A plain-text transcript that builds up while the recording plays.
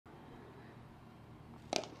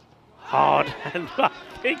hard, and I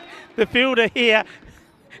think the fielder here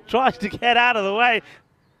tries to get out of the way.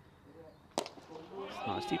 It's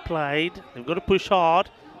nicely played. They've got to push hard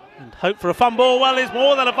and hope for a fumble. Well, it's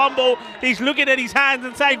more than a fumble. He's looking at his hands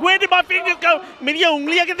and saying, where did my fingers go? Well,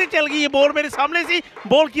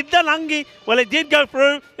 it did go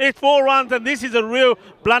through. It's 4 runs, and this is a real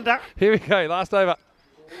blunder. Here we go, last over.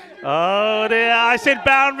 Oh dear, I said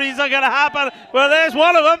boundaries are going to happen. Well, there's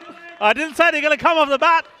one of them. I didn't say they're going to come off the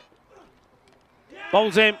bat.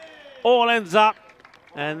 Bowls him, all ends up.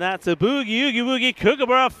 And that's a boogie, oogie, woogie,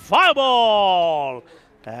 Kookaburra fireball.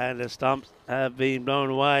 And the stumps have been blown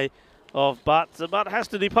away off Butt. The Butt has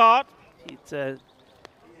to depart. It's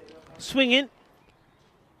swinging.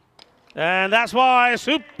 And that's why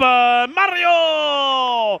Super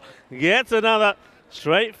Mario gets another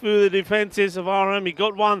straight through the defences of RM. He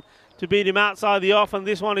got one to beat him outside the off, and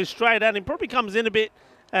this one is straight at him. Probably comes in a bit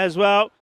as well.